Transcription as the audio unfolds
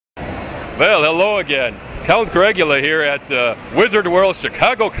Well, hello again. Count Gregula here at Wizard World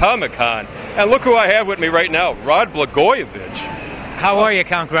Chicago Comic-Con. And look who I have with me right now, Rod Blagojevich. How are you,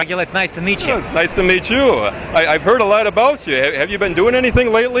 Count Gregula? It's nice to meet you. It's nice to meet you. I've heard a lot about you. Have you been doing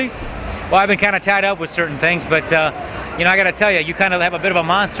anything lately? Well, I've been kind of tied up with certain things, but, you know, I got to tell you, you kind of have a bit of a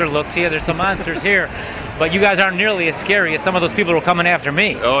monster look to you. There's some monsters here, but you guys aren't nearly as scary as some of those people who are coming after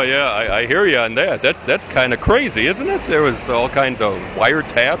me. Oh, yeah, I hear you on that. That's kind of crazy, isn't it? There was all kinds of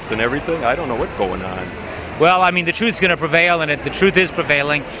wiretaps and everything. I don't know what's going on. Well, I mean, the truth's going to prevail, and the truth is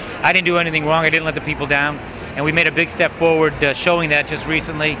prevailing. I didn't do anything wrong. I didn't let the people down, and we made a big step forward showing that just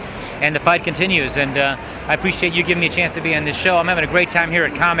recently, and the fight continues, and I appreciate you giving me a chance to be on this show. I'm having a great time here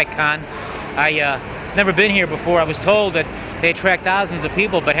at Comic-Con. I never been here before. I was told that they attract thousands of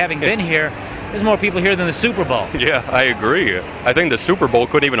people, but having been here, there's more people here than the Super Bowl. Yeah, I agree. I think the Super Bowl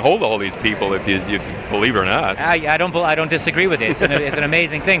couldn't even hold all these people, if you believe it or not. I don't disagree with it. It's an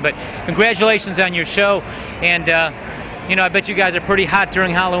amazing thing. But congratulations on your show, and you know, I bet you guys are pretty hot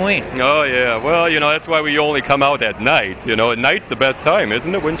during Halloween. Oh yeah, well, you know, that's why we only come out at night. You know, at night's the best time,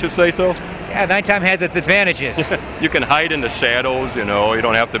 isn't it? Wouldn't you say so? Yeah, nighttime has its advantages. You can hide in the shadows. You know, you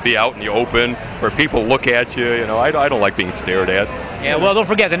don't have to be out in the open where people look at you. You know, I don't like being stared at. Yeah, well, don't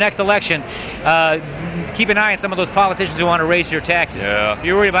forget the next election. Keep an eye on some of those politicians who want to raise your taxes. Yeah. If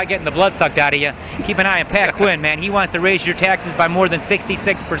you're worried about getting the blood sucked out of you, keep an eye on Pat Quinn, man. He wants to raise your taxes by more than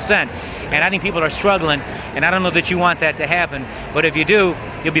 66%. And I think people are struggling, and I don't know that you want that to happen. But if you do,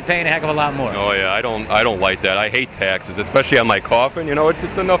 you'll be paying a heck of a lot more. Oh yeah, I don't like that. I hate taxes, especially on my coffin. You know, it's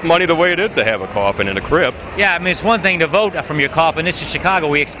enough money the way it is to have a coffin in a crypt. Yeah, I mean, it's one thing to vote from your coffin. This is Chicago.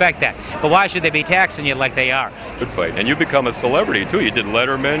 We expect that. But why should they be taxing you like they are? Good fight. And you become a celebrity too. You did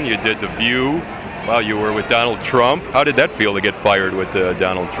Letterman. You did The View. Wow, you were with Donald Trump. How did that feel to get fired with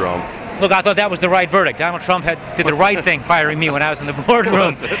Donald Trump? Look, I thought that was the right verdict. Donald Trump did the right thing firing me when I was in the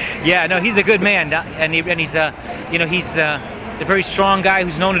boardroom. Yeah, no, he's a good man, and he's you know, he's a very strong guy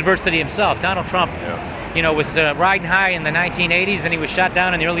who's known adversity himself. Donald Trump, you know, was riding high in the 1980s, then he was shot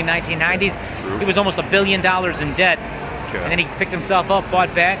down in the early 1990s. True. He was almost $1 billion in debt, and then he picked himself up,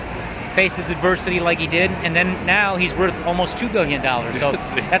 fought back, faced his adversity like he did, and then now he's worth almost $2 billion. So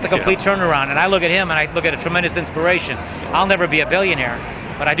that's a complete turnaround. And I look at him, and I look at a tremendous inspiration. I'll never be a billionaire,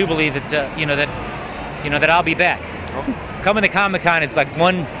 but I do believe that you know that I'll be back. Coming to Comic-Con is like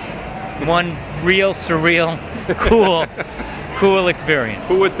one real surreal, cool experience.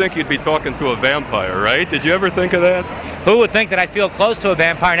 Who would think you'd be talking to a vampire, right? Did you ever think of that? Who would think that I'd feel close to a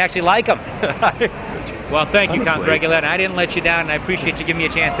vampire and actually like him? Well, thank you, Count Gregula, and I didn't let you down, and I appreciate you giving me a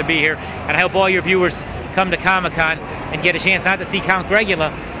chance to be here. And I hope all your viewers come to Comic-Con and get a chance not to see Count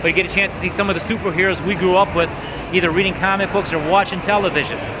Gregula, but get a chance to see some of the superheroes we grew up with, either reading comic books or watching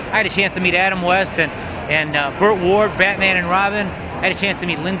television. I had a chance to meet Adam West and Burt Ward, Batman and Robin. I had a chance to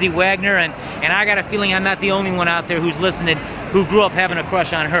meet Lindsay Wagner, and I got a feeling I'm not the only one out there who's listening who grew up having a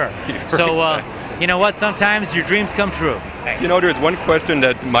crush on her. So, you know what? Sometimes your dreams come true. You know, there's one question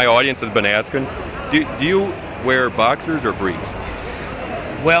that my audience has been asking. Do you wear boxers or briefs?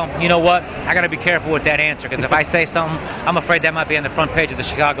 Well, you know what? I got to be careful with that answer, because if I say something, I'm afraid that might be on the front page of the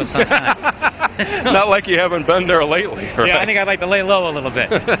Chicago Sun-Times. Not like you haven't been there lately, right? Yeah, I think I'd like to lay low a little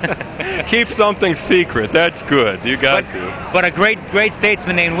bit. Keep something secret. That's good. You got to. But a great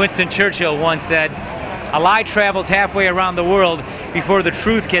statesman named Winston Churchill once said, "A lie travels halfway around the world before the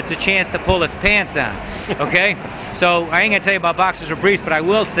truth gets a chance to pull its pants on." Okay? So I ain't going to tell you about boxers or briefs, but I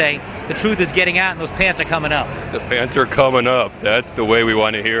will say the truth is getting out and those pants are coming up. The pants are coming up. That's the way we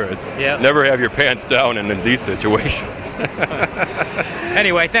want to hear it. Yeah. Never have your pants down in these situations.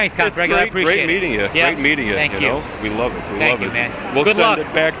 Anyway, thanks, Count Gregula. I appreciate it. Great meeting you. Yeah. Great meeting you. Thank you. Know? We love it. We Thank love you, it. man. We'll Good send luck.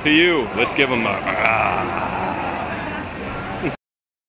 it back to you. Let's give them a...